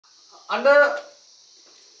under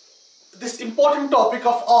this important topic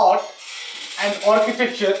of art and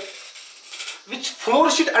architecture, which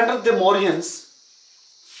flourished under the Mauryans,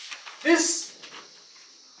 this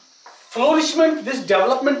flourishment, this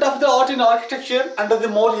development of the art and architecture under the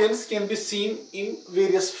Mauryans can be seen in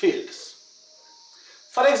various fields.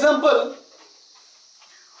 For example,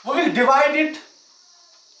 we will divide it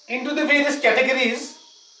into the various categories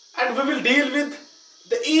and we will deal with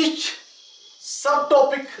each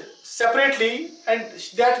subtopic separately, and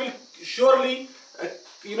that will surely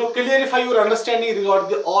clarify your understanding regarding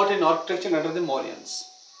the art and architecture under the Mauryans.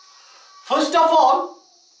 First of all,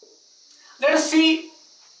 let us see,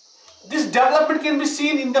 this development can be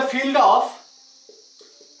seen in the field of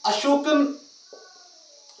Ashokan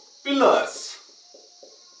pillars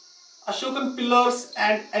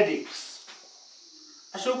and edicts,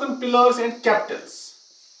 Ashokan pillars and capitals.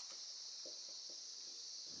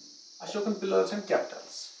 Ashokan pillars and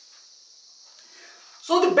capitals.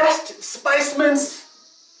 So the best specimens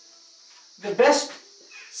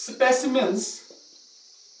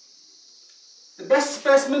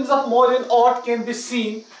of Mauryan art can be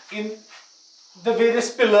seen in the various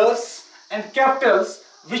pillars and capitals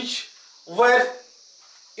which were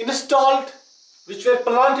installed, which were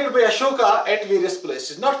planted by Ashoka at various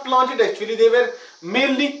places. Not planted actually, they were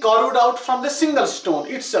mainly carved out from the single stone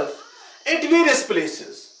itself at various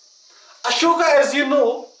places. Ashoka, as you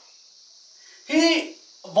know, he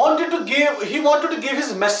wanted to give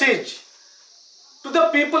his message to the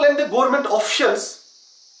people and the government officials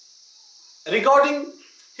regarding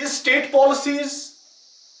his state policies,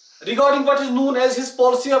 regarding what is known as his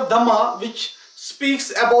policy of Dhamma, which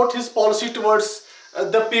speaks about his policy towards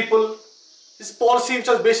the people, his policy which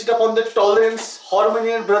was based upon the tolerance,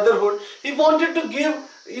 harmony and brotherhood. He wanted to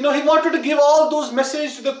give all those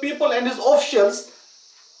messages to the people and his officials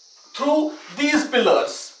through these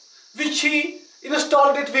pillars, which he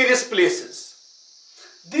installed at various places.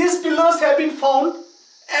 These pillars have been found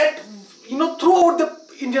at throughout the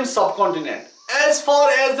Indian subcontinent, as far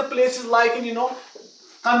as the places like in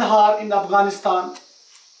Kandahar in Afghanistan.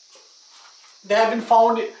 They have been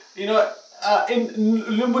found in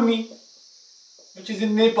Lumbini, which is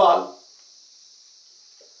in Nepal.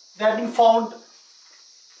 They have been found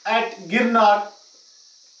at Girnar,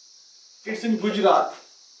 it's in Gujarat.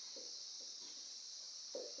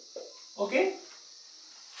 Okay,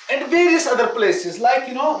 and various other places like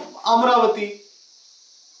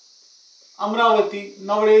Amravati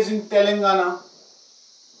nowadays in Telangana,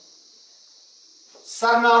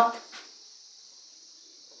 Sarnath,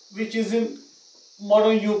 which is in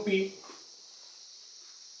modern UP,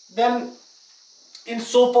 then in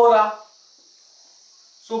Sopora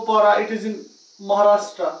it is in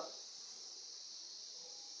Maharashtra,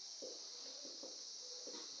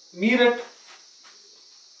 Meerut,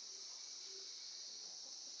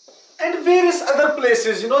 and various other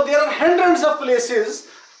places. There are hundreds of places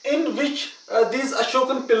in which these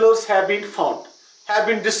Ashokan pillars have been found, have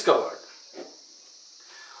been discovered.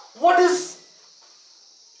 What is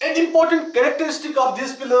an important characteristic of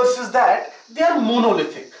these pillars is that they are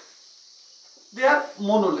monolithic. They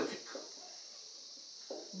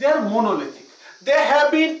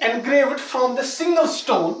have been engraved from the single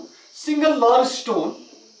large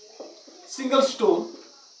stone,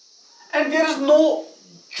 and there is no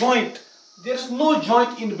joint. There is no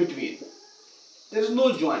joint in between. There is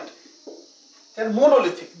no joint. They are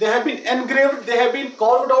monolithic. They have been engraved, they have been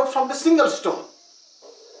carved out from the single stone.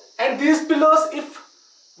 And these pillars, if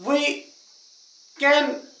we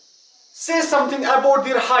can say something about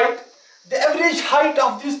their height, the average height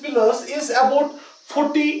of these pillars is about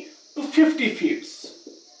 40 to 50 feet.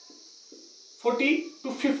 40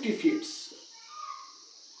 to 50 feet.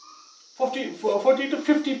 40 to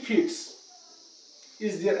 50 feet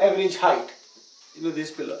is their average height,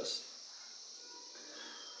 these pillars.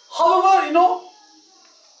 However,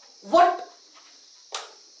 what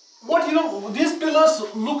these pillars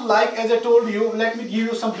look like, as I told you, let me give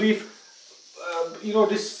you some brief,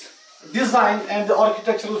 this design and the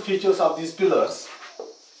architectural features of these pillars,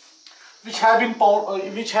 which have been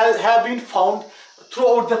found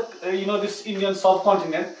throughout the this Indian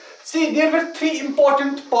subcontinent. See, there were three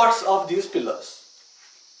important parts of these pillars.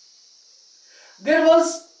 There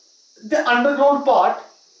was the underground part,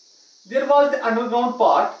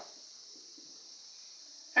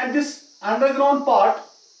 and this underground part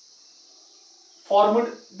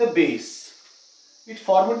formed the base. It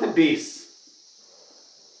was the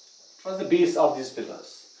base of these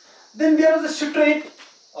pillars. Then there was a straight,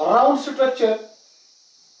 round structure.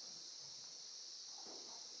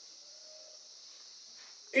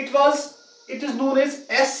 It is known as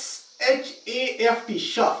SHAFT,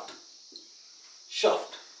 shaft.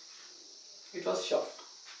 shaft. It was shaft.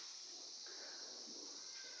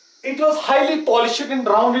 It was highly polished and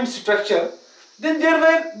round in structure. Then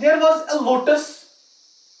there was a lotus.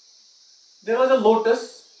 There was a lotus.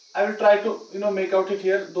 I will try to make out it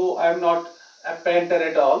here, though I am not a painter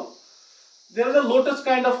at all. There was a lotus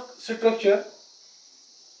kind of structure.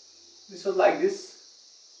 This was like this.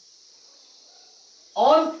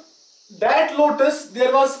 On that lotus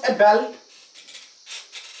there was a belt.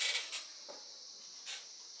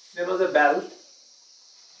 There was a belt.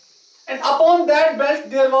 And upon that belt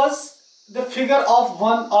there was the figure of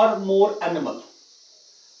one or more animal.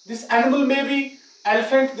 This animal may be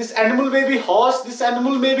elephant, this animal may be horse, this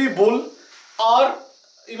animal may be bull, or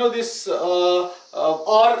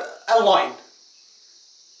or a lion.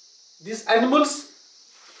 These animals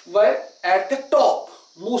were at the top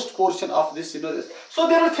most portion of this, this. So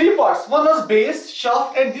there were three parts. One was base,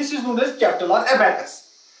 shaft, and this is known as capital or abacus.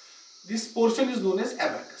 This portion is known as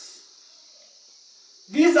abacus.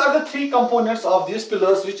 These are the three components of these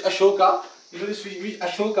pillars which Ashoka, which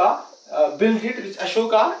Ashoka built it, which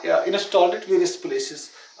Ashoka installed at various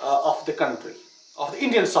places of the country, of the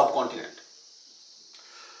Indian subcontinent.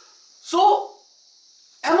 So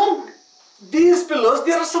among these pillars,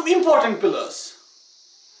 there are some important pillars.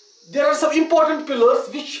 There are some important pillars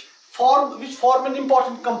which form an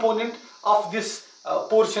important component of this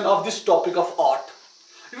portion of this topic of art.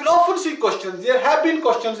 You will often see questions. There have been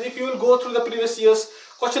questions. If you will go through the previous year's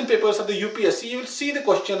question papers of the UPSC, you will see the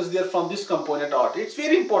questions there from this component art. It's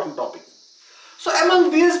very important topic. So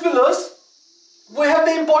among these pillars, we have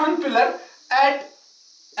the important pillar at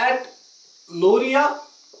Mauryas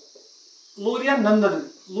Nandangarh.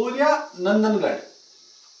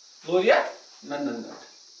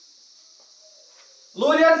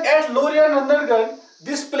 At Mauryas Nandangarh,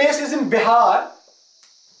 this place is in Bihar.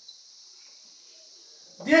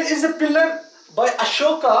 There is a pillar by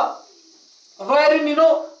Ashoka wherein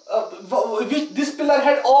which this pillar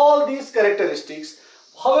had all these characteristics.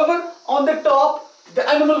 However, on the top, the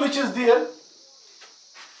animal which is there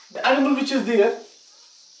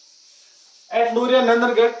at Mauryas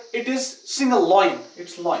Nandangarh, it is single loin.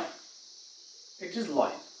 It's loin. It is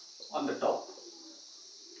loin on the top.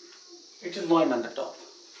 It is loin on the top.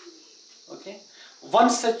 Okay. One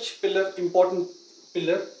such pillar, important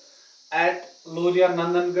pillar at Mauryas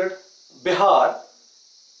Nandangarh, Bihar.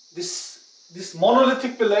 This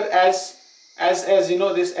monolithic pillar as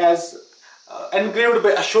engraved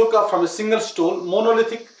by Ashoka from a single stone,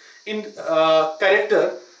 monolithic in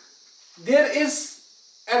character. There is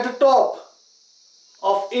at the top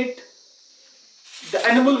of it the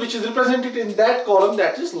animal which is represented in that column,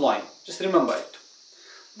 that is loin. Just remember it.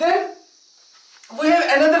 Then we have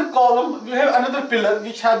another column, we have another pillar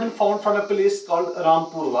which have been found from a place called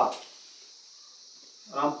Rampurva.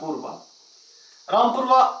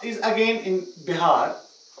 Rampurva is again in Bihar.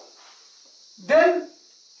 Then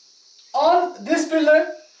on this pillar,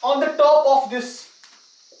 on the top of this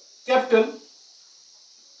capital,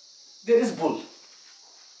 there is bull.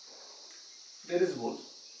 There is bull.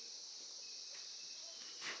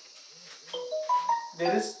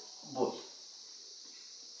 There is bull.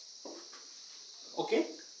 Okay.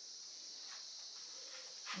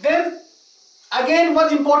 Then again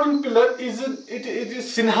one important pillar is it is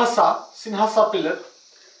Sinhasa pillar.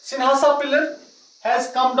 Sinhasa pillar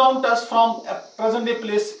has come down to us from a present day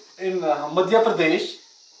place in Madhya Pradesh.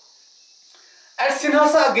 At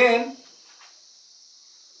Sinhasa again,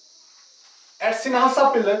 at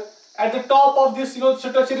Sinhasa pillar, at the top of this,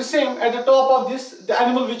 structure is same. At the top of this, the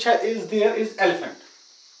animal which is there is elephant.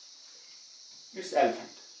 It's elephant.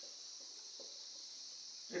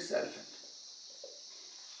 It's elephant.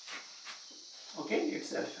 Okay,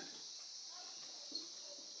 it's elephant.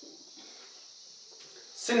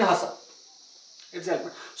 Sinhasa. It's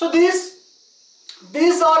elephant. So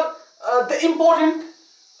these are the important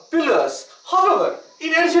pillars. However,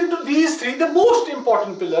 in addition to these three, the most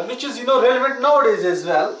important pillar, which is relevant nowadays as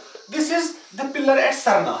well, this is the pillar at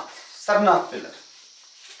Sarnath. Sarnath pillar.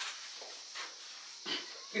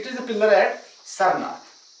 It is the pillar at Sarnath.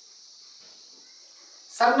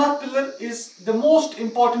 Sarnath pillar is the most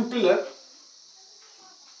important pillar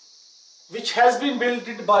which has been built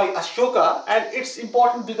by Ashoka, and it's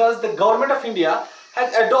important because the government of India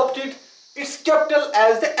has adopted its capital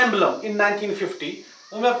as the emblem in 1950.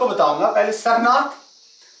 वो मैं आपको बताऊंगा. पहले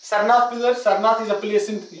Sarnath pillar. Sarnath is a place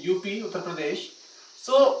in UP, Uttar Pradesh.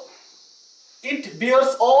 So it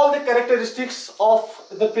bears all the characteristics of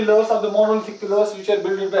the pillars, of the monolithic pillars which are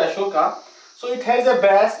built by Ashoka. So it has a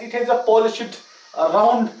base, it has a polished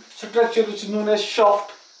round structure which is known as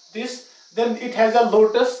shaft. Then it has a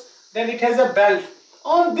lotus. Then it has a belt.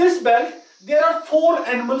 On this belt there are 4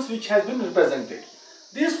 animals which has been represented.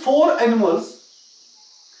 These 4 animals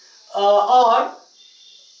are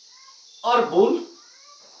bull,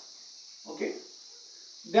 okay,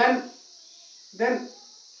 then there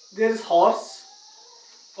is horse,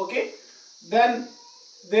 okay, then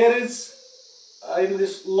there is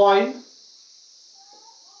this lion,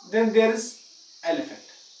 then there is elephant,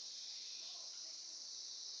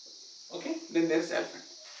 okay, then there is elephant,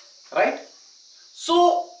 right?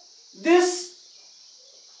 So this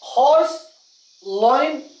horse,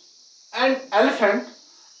 lion and elephant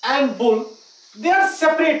and bull, they are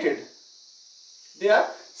separated. They are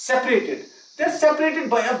separated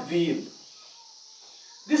by a wheel.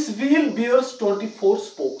 This wheel bears 24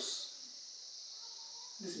 spokes.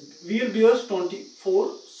 This wheel bears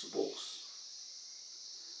 24 spokes.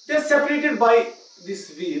 They are separated by this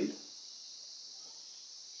wheel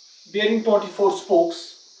bearing 24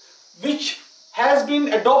 spokes, which has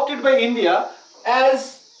been adopted by India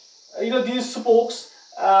as these spokes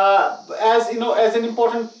as an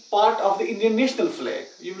important part of the Indian national flag.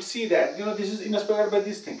 You will see that this is inspired by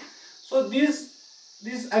this thing. So these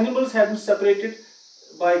animals have been separated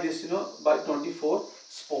by this by 24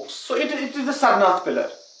 spokes. So it is the Sarnath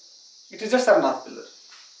pillar. It is a Sarnath pillar.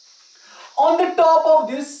 On the top of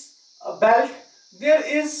this belt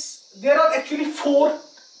there are actually 4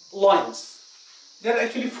 lines. There are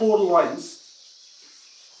actually 4 lines.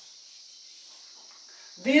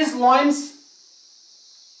 These lines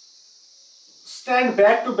stand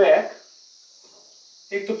back to back.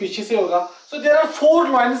 एक तो पीछे से होगा. So there are 4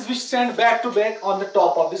 lines which stand back to back on the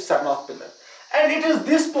top of this Sarnath pillar, and it is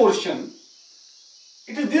this portion,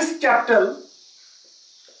 it is this capital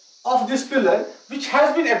of this pillar which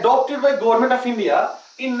has been adopted by Government of India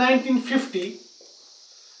in 1950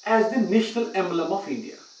 as the national emblem of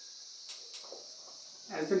India.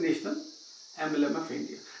 As the national emblem of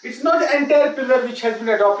India. It's not the entire pillar which has been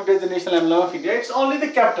adopted as the national emblem of India. It's only the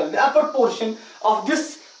capital, the upper portion of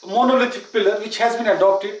this monolithic pillar which has been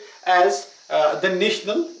adopted as the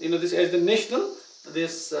national,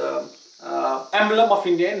 emblem of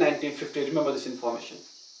India in 1950. Remember this information.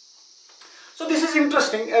 So this is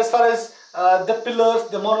interesting as far as the pillars,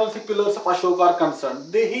 the monolithic pillars of Ashoka are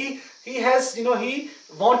concerned. He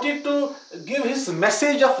wanted to give his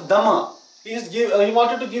message of Dhamma. He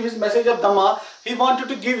wanted to give his message of Dhamma. He wanted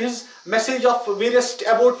to give his message of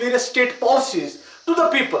various state policies to the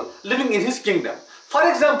people living in his kingdom. For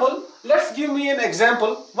example, let's give me an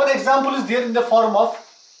example. One example is there in the form of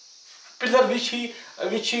pillar which he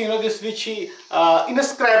inscribed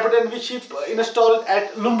and which he installed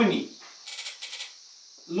at Lumbini.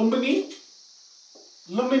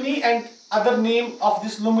 Lumbini and other name of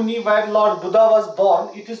this Lumbini where Lord Buddha was born,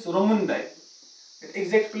 it is Romundai. The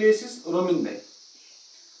exact place is Romundai.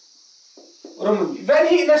 When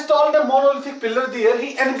he installed a monolithic pillar there,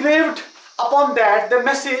 he engraved upon that the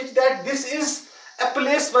message that this is a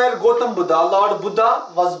place where Gautam Buddha, Lord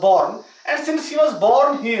Buddha, was born, and since he was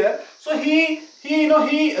born here, so he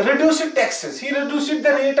reduced taxes. He reduced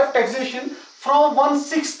the rate of taxation from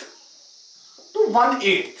 1/6 to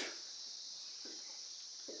 1/8.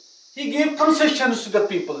 He gave concessions to the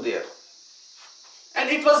people there, and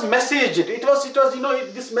it was messaged.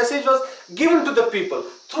 This message was given to the people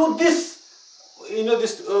through this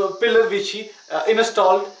pillar which he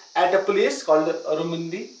installed at a place called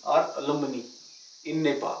Rumindi or Lumbini in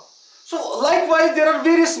Nepal. So likewise there are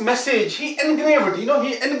various messages he engraved. He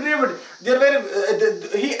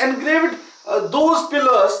engraved those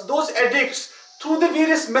pillars, those edicts through the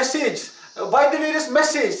various messages, by the various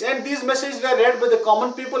messages, and these messages were read by the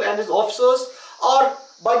common people and his officers or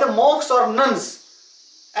by the monks or nuns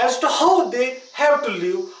as to how they have to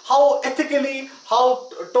live, how ethically, how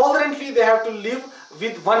tolerantly they have to live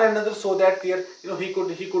with one another, so that he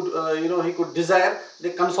could desire the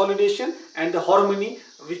consolidation and the harmony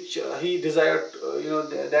which he desired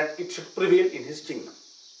that it should prevail in his kingdom.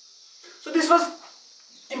 So this was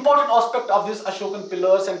important aspect of these Ashokan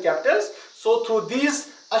pillars and capitals. So through these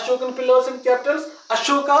Ashokan pillars and capitals,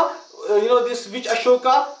 Ashoka,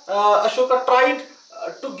 Ashoka tried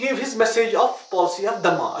to give his message of policy of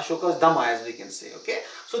Dhamma, Ashoka's Dhamma, as we can say. Okay,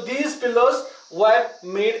 so these pillars were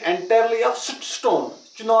made entirely of stone,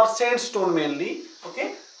 Chinar sandstone mainly.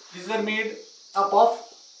 Okay, these were made up of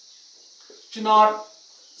Chinar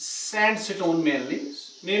sandstone mainly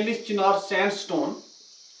Chinar sandstone.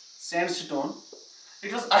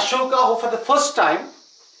 It was Ashoka who for the first time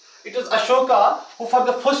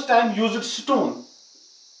used stone.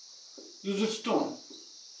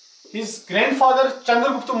 His grandfather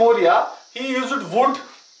Chandragupta Maurya, he used wood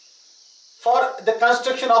for the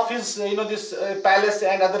construction of his this palace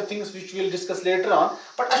and other things which we will discuss later on.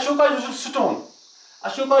 But Ashoka used stone.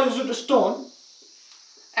 Ashoka used stone,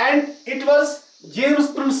 and it was James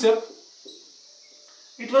Prinsep.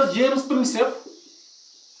 It was James Prinsep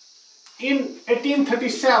in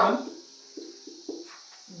 1837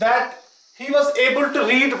 that he was able to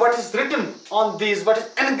read what is written on these, what is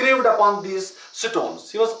engraved upon these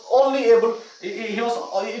stones. He was only able, it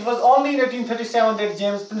was only in 1837 that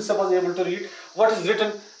James Prinsep was able to read what is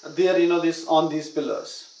written there, this on these pillars.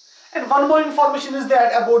 And one more information is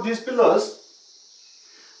that about these pillars,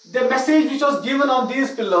 the message which was given on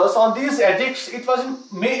these pillars, on these edicts, it was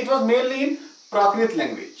mainly in Prakrit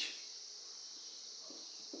language.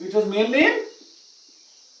 It was mainly in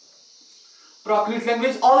Prakrit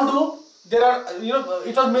language, although there are,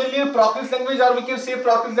 it was mainly in Prakrit language, or we can say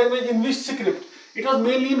Prakrit language in which script? It was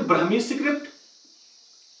mainly in Brahmi script.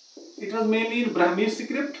 It was mainly in Brahmi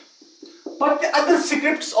script. But the other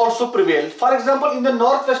scripts also prevailed. For example, in the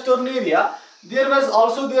northwestern area, there was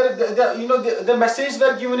also the messages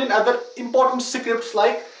were given in other important scripts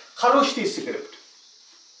like Kharoshti script.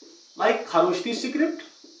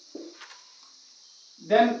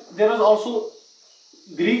 Then there was also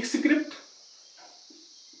Greek script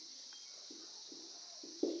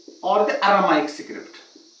or the Aramaic script.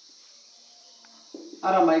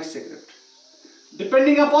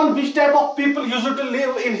 Depending upon which type of people used to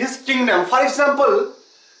live in his kingdom. For example,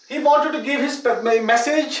 he wanted to give his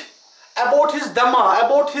message about his Dhamma,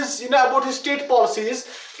 about his state policies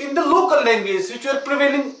in the local languages which were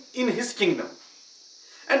prevailing in his kingdom.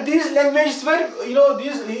 And these languages were,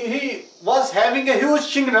 he was having a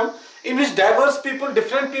huge kingdom in which diverse people,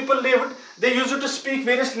 different people lived. They used to speak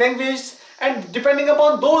various languages, and depending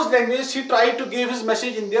upon those languages, he tried to give his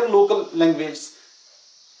message in their local language.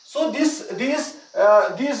 So these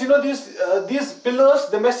pillars,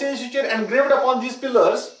 the message which are engraved upon these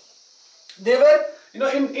pillars, they were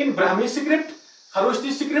in Brahmi script,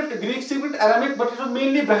 Kharoshti script, Greek script, Aramaic, but it was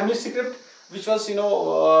mainly Brahmi script which was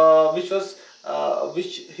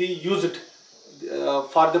which he used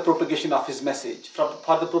for the propagation of his message,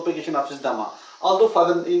 for the propagation of his Dhamma.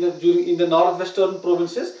 Although in the northwestern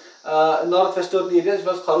provinces, northwestern areas, it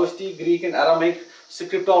was Kharoshti, Greek and Aramaic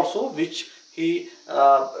script also, which he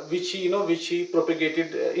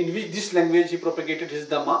propagated, in which this language he propagated his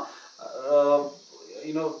Dhamma,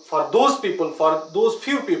 for those people, for those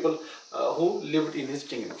few people who lived in his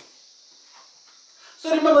kingdom. So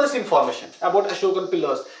remember this information about Ashokan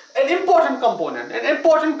pillars. An important component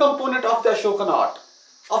of the Ashokan art,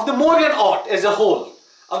 of the Mauryan art as a whole,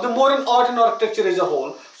 of the Mauryan art and architecture as a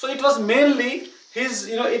whole. So it was mainly his,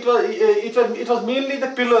 it was mainly the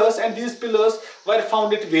pillars, and these pillars were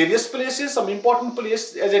found at various places. Some important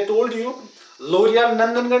places, as I told you, Loria,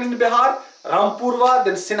 Nandangarh in Bihar, Rampurva,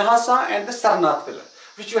 then Sinhasa, and the Sarnath pillar,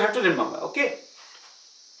 which you have to remember. Okay.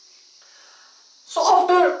 So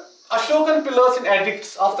after Ashokan pillars and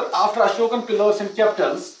edicts, after Ashokan pillars and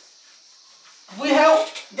capitals, we have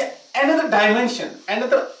another dimension,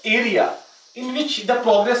 another area in which the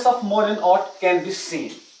progress of Mauryan art can be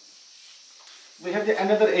seen. We have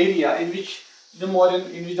another area in which the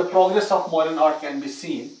progress of Mauryan art can be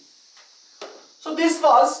seen. So this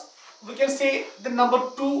was, we can say, the number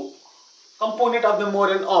 2 component of the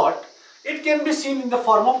Mauryan art. It can be seen in the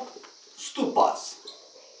form of stupas.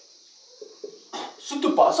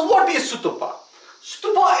 Stupa. So what is stupa?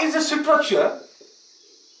 Stupa is a structure.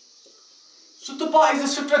 Stupa is a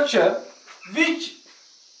structure which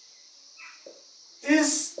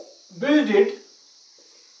is builded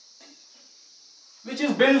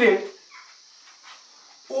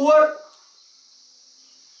over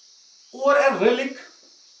a relic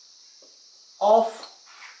of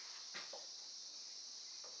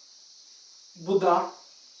Buddha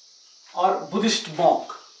or Buddhist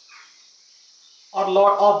monk, or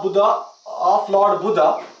Lord Buddha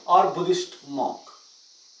or Buddhist monk.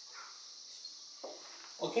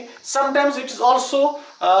 Okay. Sometimes it is also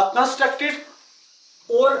constructed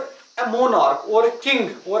over a monarch or a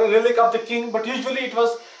king or a relic of the king, but usually it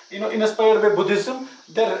was inspired by Buddhism.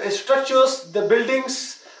 The structures, the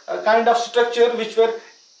buildings, kind of structure which were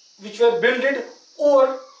built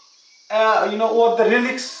or or the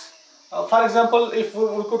relics. For example, if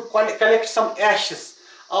we could collect some ashes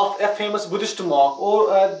of a famous Buddhist monk, or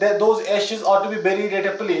those ashes ought to be buried at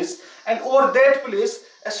a place, and over that place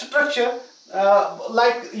a structure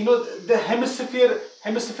like the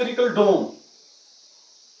hemispherical dome,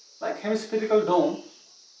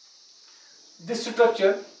 this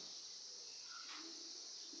structure,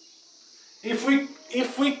 if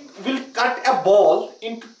we will cut a ball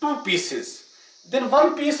into 2 pieces, then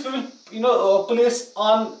one piece we will place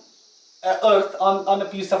on earth on a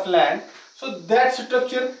piece of land. So that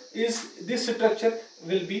structure this structure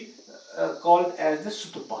will be called as the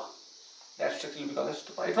stupa. That structure will be called as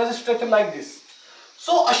stupa. It was a structure like this.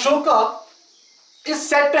 So Ashoka is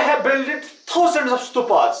said to have built thousands of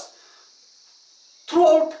stupas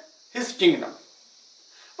throughout his kingdom.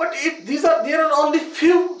 But there are only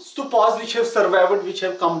few stupas which have survived, which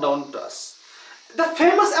have come down to us. The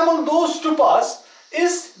famous among those stupas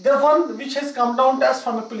is the one which has come down to us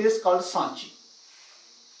from a place called Sanchi.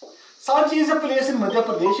 Sanchi is a place in Madhya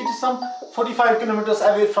Pradesh. It is some 45 kilometers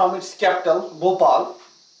away from its capital, Bhopal.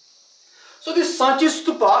 So this Sanchi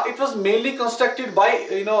stupa, it was mainly constructed by,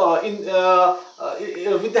 with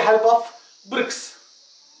the help of bricks.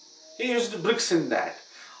 He used bricks in that.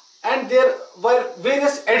 And there were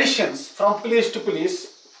various additions from place to place.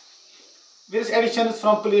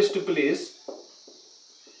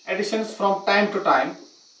 Additions from time to time,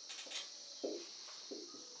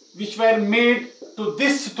 which were made to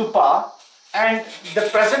this stupa, and the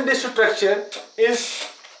present day structure is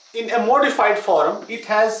in a modified form. It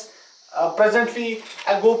has presently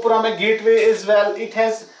a gopuram, a gateway as well. It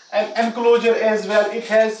has an enclosure as well. It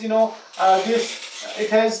has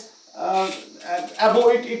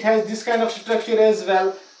above it has this kind of structure as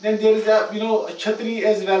well. Then there is a a chhatri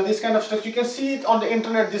as well, this kind of structure. You can see it on the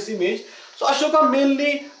internet, this image. So Ashoka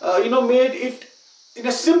mainly made it in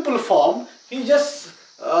a simple form. He just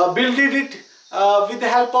builded it with the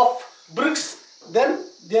help of bricks. Then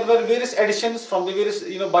there were various additions from the various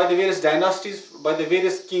by the various dynasties, by the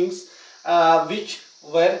various kings, which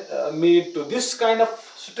were made to this kind of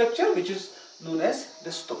structure, which is known as the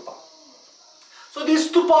stupa. So these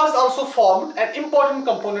stupas also formed an important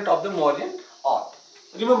component of the Mauryan art.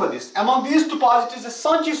 Remember this. Among these stupas, it is the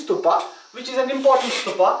Sanchi stupa, which is an important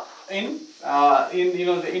stupa in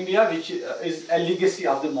the India, which is a legacy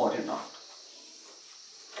of the Mauryan art.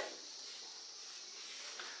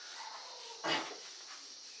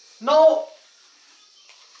 Now,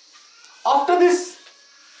 after this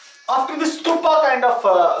stupa kind of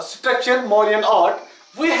structure, Mauryan art,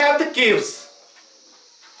 we have the caves.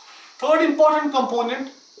 Third important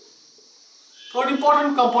component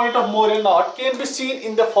of Mauryan art can be seen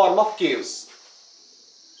in the form of caves.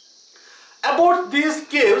 About these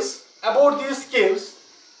caves,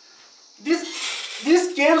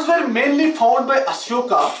 these caves were mainly found by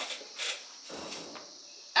Ashoka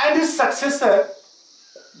and his successor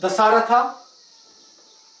Dasaratha.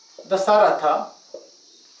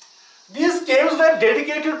 These caves were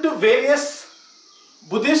dedicated to various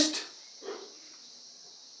Buddhist,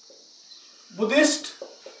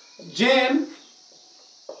 Jain,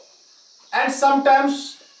 and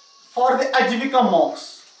sometimes for the Ajivika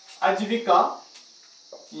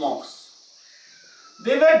monks.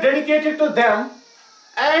 They were dedicated to them,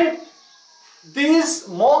 and these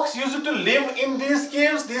monks used to live in these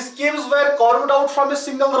caves. These caves were carved out from a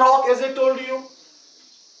single rock, as I told you.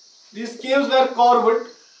 These caves were carved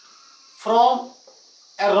from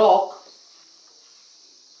a rock,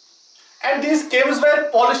 and these caves were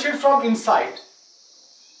polished from inside.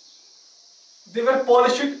 They were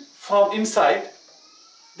polished from inside.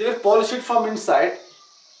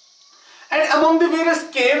 And among the various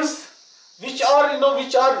caves which are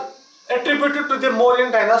attributed to the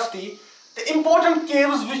Mauryan dynasty, the important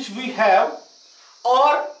caves which we have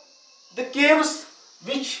are the caves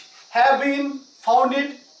which have been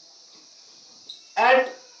founded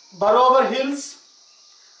at Barobar Hills,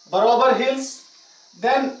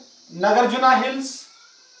 then Nagarjuna Hills,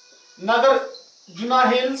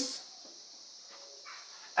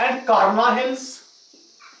 and Karna Hills.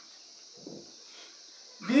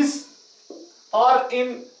 These are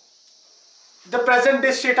in the present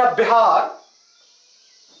day state of Bihar,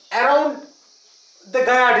 around the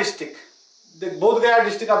Gaya district. The both Gaya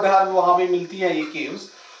district of Bihar, वहाँ पे मिलती है ये caves.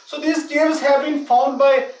 So these caves have been found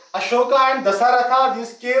by Ashoka and Dasaratha.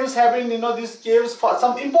 These caves have been,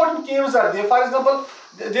 some important caves are there. For example,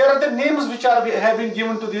 there are the names which have been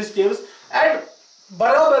given to these caves. And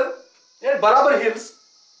Barabar Hills,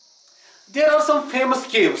 there are some famous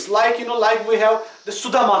caves, like we have the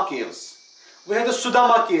Sudama caves. Then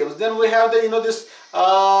we have the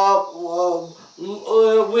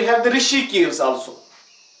we have the Rishi caves also.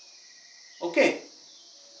 Okay.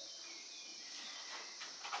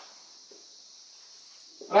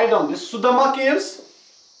 Write down this: Sudama caves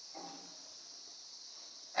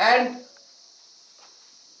and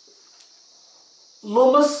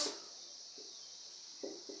Lomas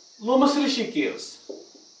Rishi caves.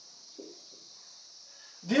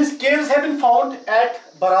 These caves have been found at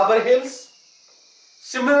Barabar Hills.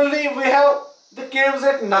 Similarly, we have the caves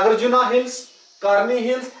at Nagarjuna Hills, Karni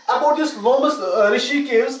Hills. About this Lomas Rishi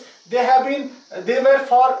caves, they were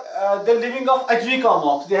for the living of Ajvika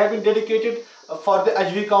monks. They have been dedicated for the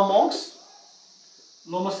Ajvika monks.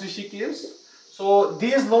 Lomas Rishi caves. So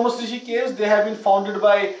these Lomas Rishi caves, they have been founded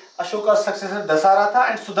by Ashoka's successor Dasaratha,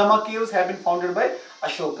 and Sudama caves have been founded by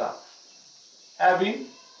Ashoka. Have been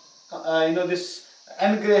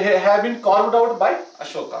have been carved out by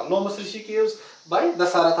Ashoka. Lomas Rishi caves by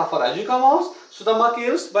Dasaratha for Ajvika monks, Sudama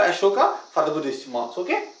caves by Ashoka for the Buddhist monks.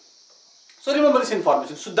 Okay. So remember this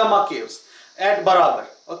information. Sudama caves at Barabar.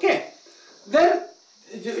 Okay. Then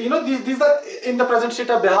these are in the present state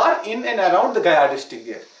of Bihar, in and around the Gaya district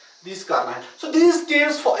there. These Karna. So these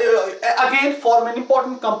caves again form an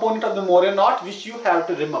important component of the Mauryan art, which you have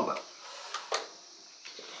to remember.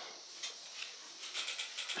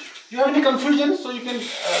 You have any confusion? So you can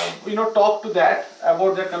talk to that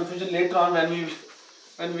about that confusion later on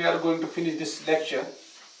when we are going to finish this lecture.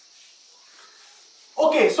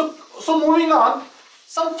 Okay, so moving on,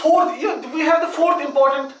 we have the fourth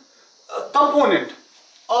important component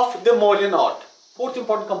of the Mauryan art. Fourth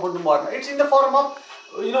important component of Mauryan art. It's in the form of,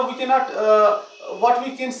 we cannot, what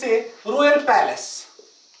we can say, royal palace.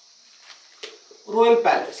 Royal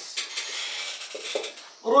palace.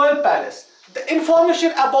 Royal palace. The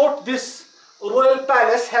information about this royal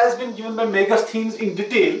palace has been given by Megasthenes in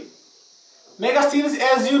detail. Megasthenes,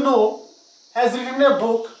 as you know, has written a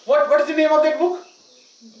book. What is the name of that book?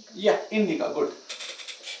 Yeah, Indica. Good.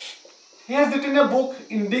 He has written a book,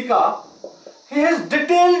 Indica. He has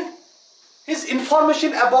detailed his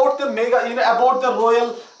information about the about the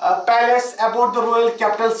royal palace, about the royal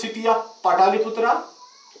capital city of Pataliputra.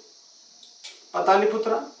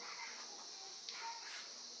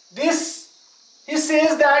 He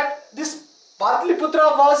says that this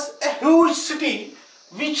Pataliputra was a huge city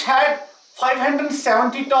which had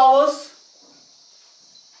 570 towers.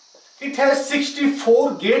 It has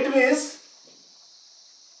 64 gateways,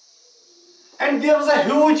 and there was a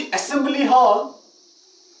huge assembly hall,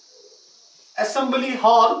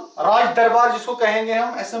 Raj Darbar जिसको कहेंगे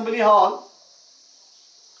हम, assembly hall,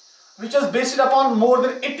 which was based upon more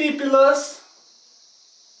than 80 pillars.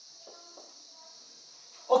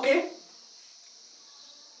 Okay.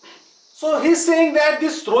 So he's saying that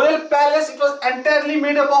this royal palace, it was entirely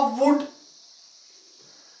made up of wood.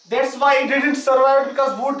 That's why it didn't survive,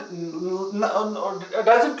 because wood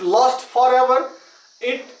doesn't last forever.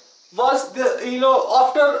 It was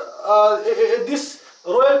after this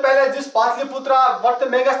royal palace, this Pataliputra, what the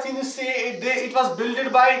Megasthenes say, it was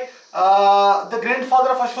built by the grandfather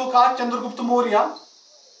of Ashoka, Chandragupta Maurya.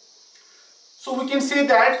 So we can say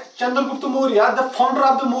that Chandragupta Maurya, the founder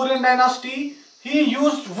of the Mauryan dynasty, he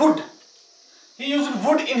used wood. He used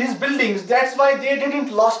wood in his buildings. That's why they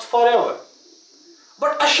didn't last forever.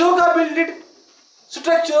 But Ashoka built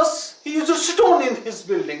structures. He used stone in his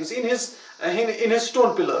buildings, in his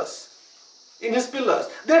stone pillars, in his pillars.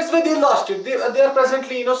 That's why they lost it. They are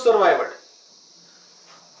presently survived.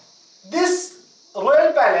 This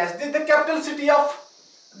royal palace, the capital city of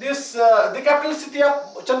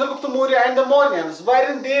Chandragupta Maurya and the Mauryans,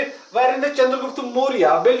 wherein the Chandragupta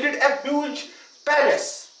Maurya built a huge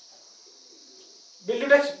palace.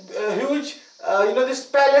 This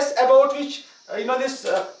palace about which this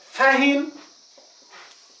Fahin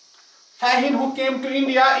who came to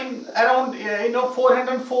India in around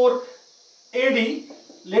 404 AD.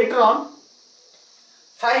 Later on,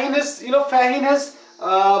 Fahin has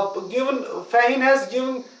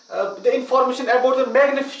given the information about the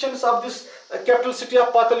magnificence of this capital city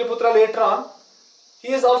of Pataliputra. Later on,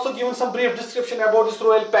 he has also given some brief description about this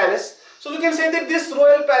royal palace. So we can say that this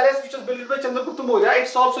royal palace, which was built by Chandragupta Maurya,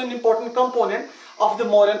 it's also an important component of the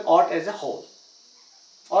Mauryan art as a whole.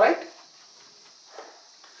 Alright?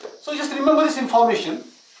 So just remember this information.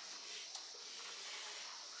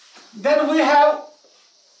 Then we have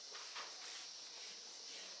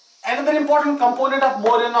another important component of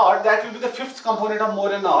Mauryan art, that will be the fifth component of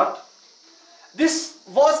Mauryan art. This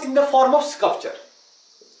was in the form of sculpture.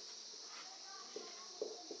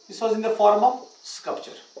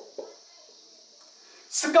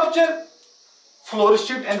 Sculpture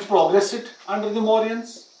flourished and progressed under the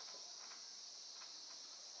Mauryans.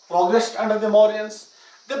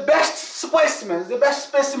 The best specimens, the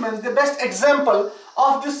best example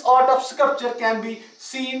of this art of sculpture can be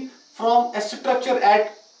seen from a structure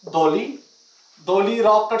at Doli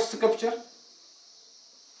rock cut sculpture.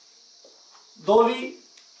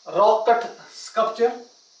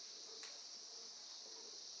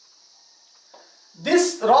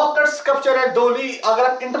 This rock cut sculpture at Doli, अगर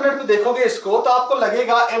आप internet पे देखोगे इसको तो आपको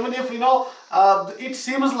लगेगा, even if it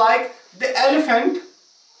seems like the elephant.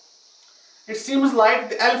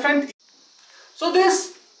 So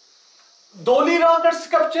this Doli rock art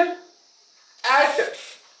sculpture at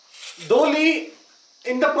Doli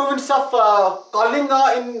in the province of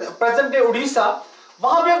Kalinga in present day Odisha.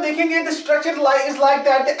 वहाँ पे आप देखेंगे the structure is like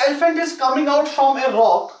that. The elephant is coming out from a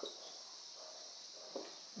rock.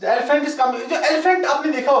 The elephant is coming. The elephant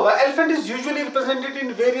आपने देखा होगा. Elephant is usually represented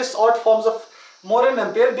in various art forms of Mauryan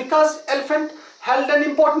Empire because elephant held an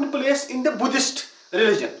important place in the Buddhist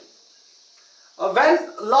religion. When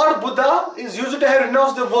Lord Buddha is used to have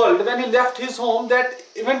renounced the world, when he left his home, that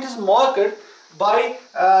event is marked by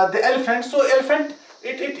the elephant. So elephant,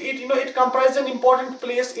 it comprises an important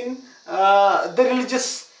place in the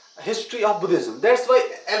religious history of Buddhism. That's why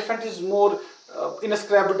elephant is more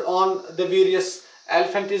inscribed on the various.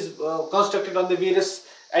 Elephant is constructed on the various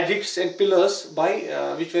edicts and pillars by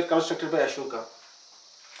which were constructed by Ashoka.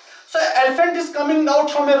 So elephant is coming out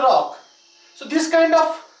from a rock. So this kind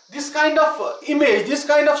of image, this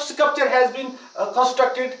kind of sculpture has been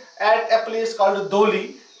constructed at a place called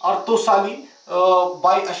Doli or Tosali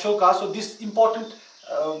by Ashoka. So this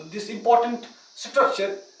important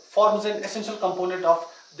structure forms an essential component of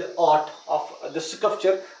the art of the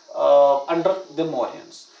sculpture under the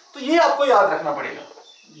Mauryans. तो ये आपको याद रखना पड़ेगा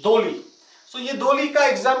दोली. सो ये दोली का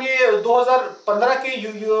exam ये 2015 के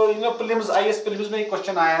प्रीलिम्स IAS प्रीलिम्स में एक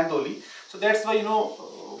क्वेश्चन आया है दोली. So that's why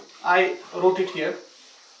I wrote it here.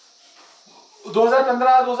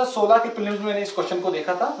 2015-2016 के प्रीलिम्स में मैंने इस क्वेश्चन को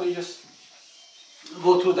देखा था. तो you just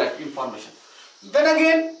go through that information. Then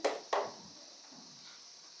again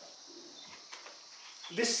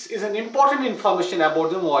this is an important information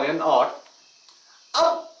about the Mauryan art.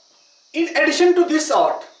 अब in addition to this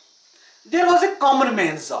art, there was a common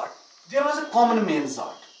man's art. There was a common man's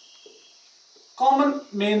art. Common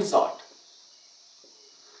man's art.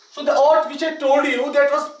 So the art which I told you,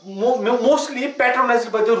 that was mostly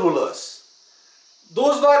patronized by the rulers.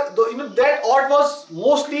 Those were, that art was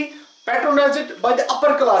mostly patronized by the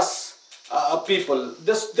upper class people.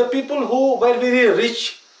 The people who were very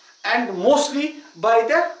rich, and mostly by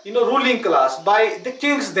the ruling class, by the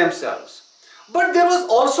kings themselves. But there was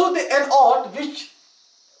also an art which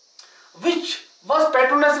was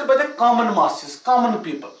patronized by the common masses, common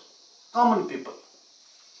people.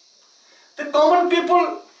 The common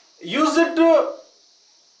people used to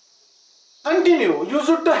continue,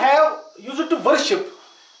 used to worship.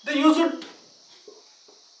 They used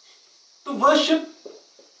to worship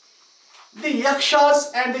the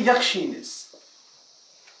yakshas and the yakshinis.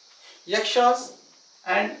 Yakshas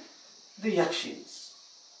and the yakshinis.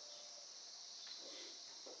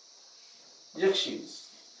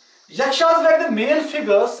 Yakshas were the male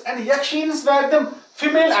figures and yakshins were the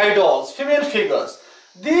female idols, female figures.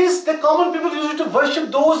 The common people used to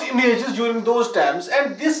worship those images during those times,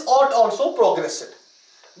 and this art also progressed.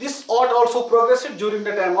 This art also progressed during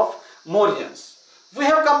the time of Mauryans. We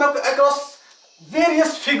have come across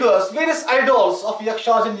various figures, various idols of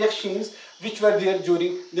yakshas and yakshins which were there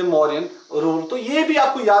during the Mauryan rule. तो ये भी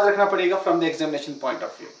आपको याद रखना पड़ेगा from the examination point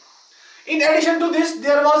of view. In addition to this,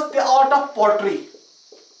 there was the art of pottery.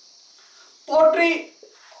 Pottery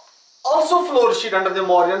also flourished under the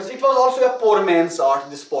Mauryans. It was also a poor man's art,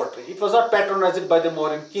 this pottery. It was not patronized by the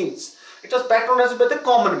Mauryan kings. It was patronized by the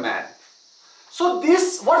common man. So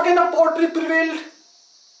what kind of pottery prevailed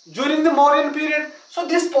during the Mauryan period? So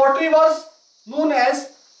this pottery was known as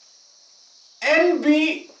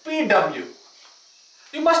NBPW.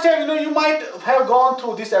 You must have, you might have gone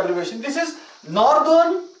through this abbreviation. This is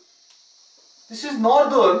Northern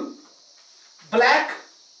Black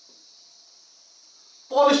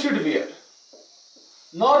Polished Ware.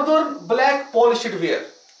 Northern Black Polished Ware.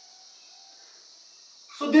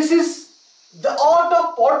 So this is the art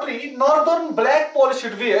of pottery, Northern Black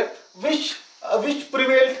Polished Ware, which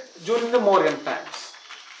prevailed during the Mauryan times.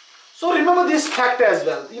 So remember this fact as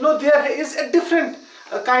well. There is a different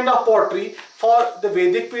kind of pottery for the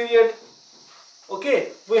Vedic period.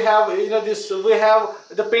 Okay, we have we have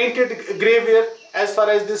the painted graveware as far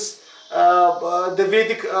as this the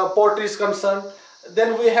Vedic pottery is concerned.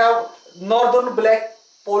 Then we have Northern Black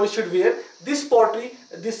Polished Ware. This pottery,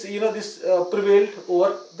 prevailed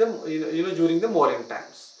over the during the Mauryan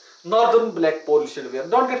times. Northern Black Polished Ware.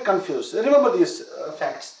 Don't get confused. Remember these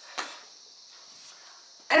facts.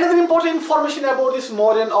 Another important information about this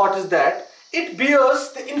Mauryan art is that it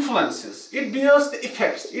bears the influences, it bears the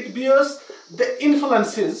effects, it bears the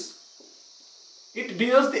influences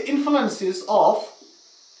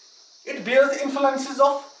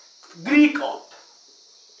of Greek art.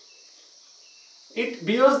 It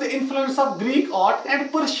bears the influence of Greek art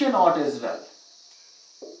and Persian art as well.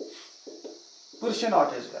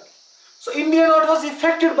 So Indian art was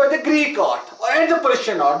affected by the Greek art and the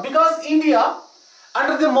Persian art because India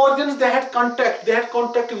Under the Mauryans, they had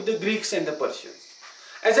contact with the Greeks and the Persians.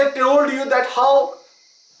 As I told you that how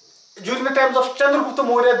during the times of Chandragupta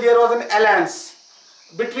Maurya there was an alliance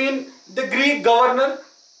between the Greek governor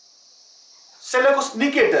Seleucus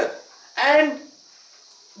Nicator and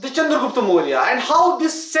the Chandragupta Maurya, and how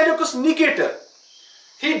this Seleucus Nicator,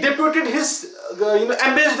 he deputed his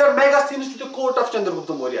ambassador Megasthenes to the court of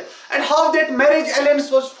Chandragupta Maurya, and how that marriage alliance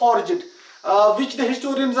was forged, which the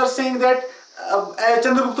historians are saying that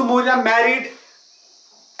Chandragupta Maurya married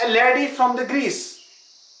a lady from the Greece.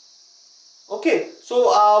 Okay,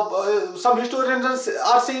 so some historians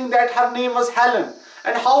are saying that her name was Helen,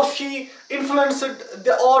 and how she influenced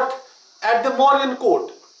the art at the Mauryan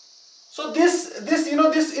court. So this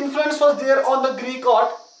influence was there on the Greek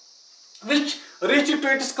art, which reached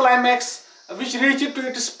to its climax, which reached to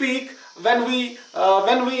its peak when we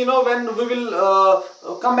will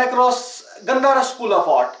come across Gandhara school of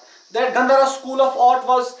art. That Gandhara school of art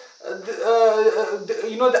was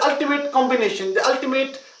the ultimate combination, the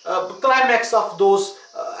ultimate climax of those,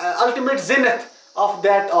 ultimate zenith of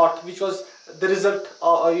that art, which was the result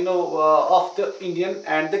of the Indian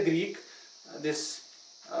and the Greek this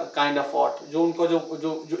kind of art, जो उनको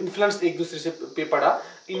जो influence एक दूसरे से पे पड़ा,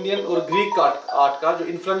 Indian और Greek art का जो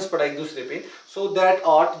influence पड़ा एक दूसरे पे, so that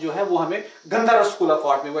art जो है वो हमें Gandhara school of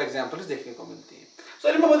art में वो examples देखने को मिलती है. So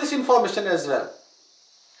remember this information as well.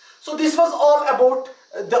 So this was all about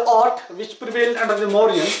the art which prevailed under the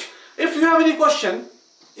Mauryans. If you have any question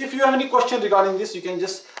regarding this, you can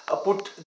just put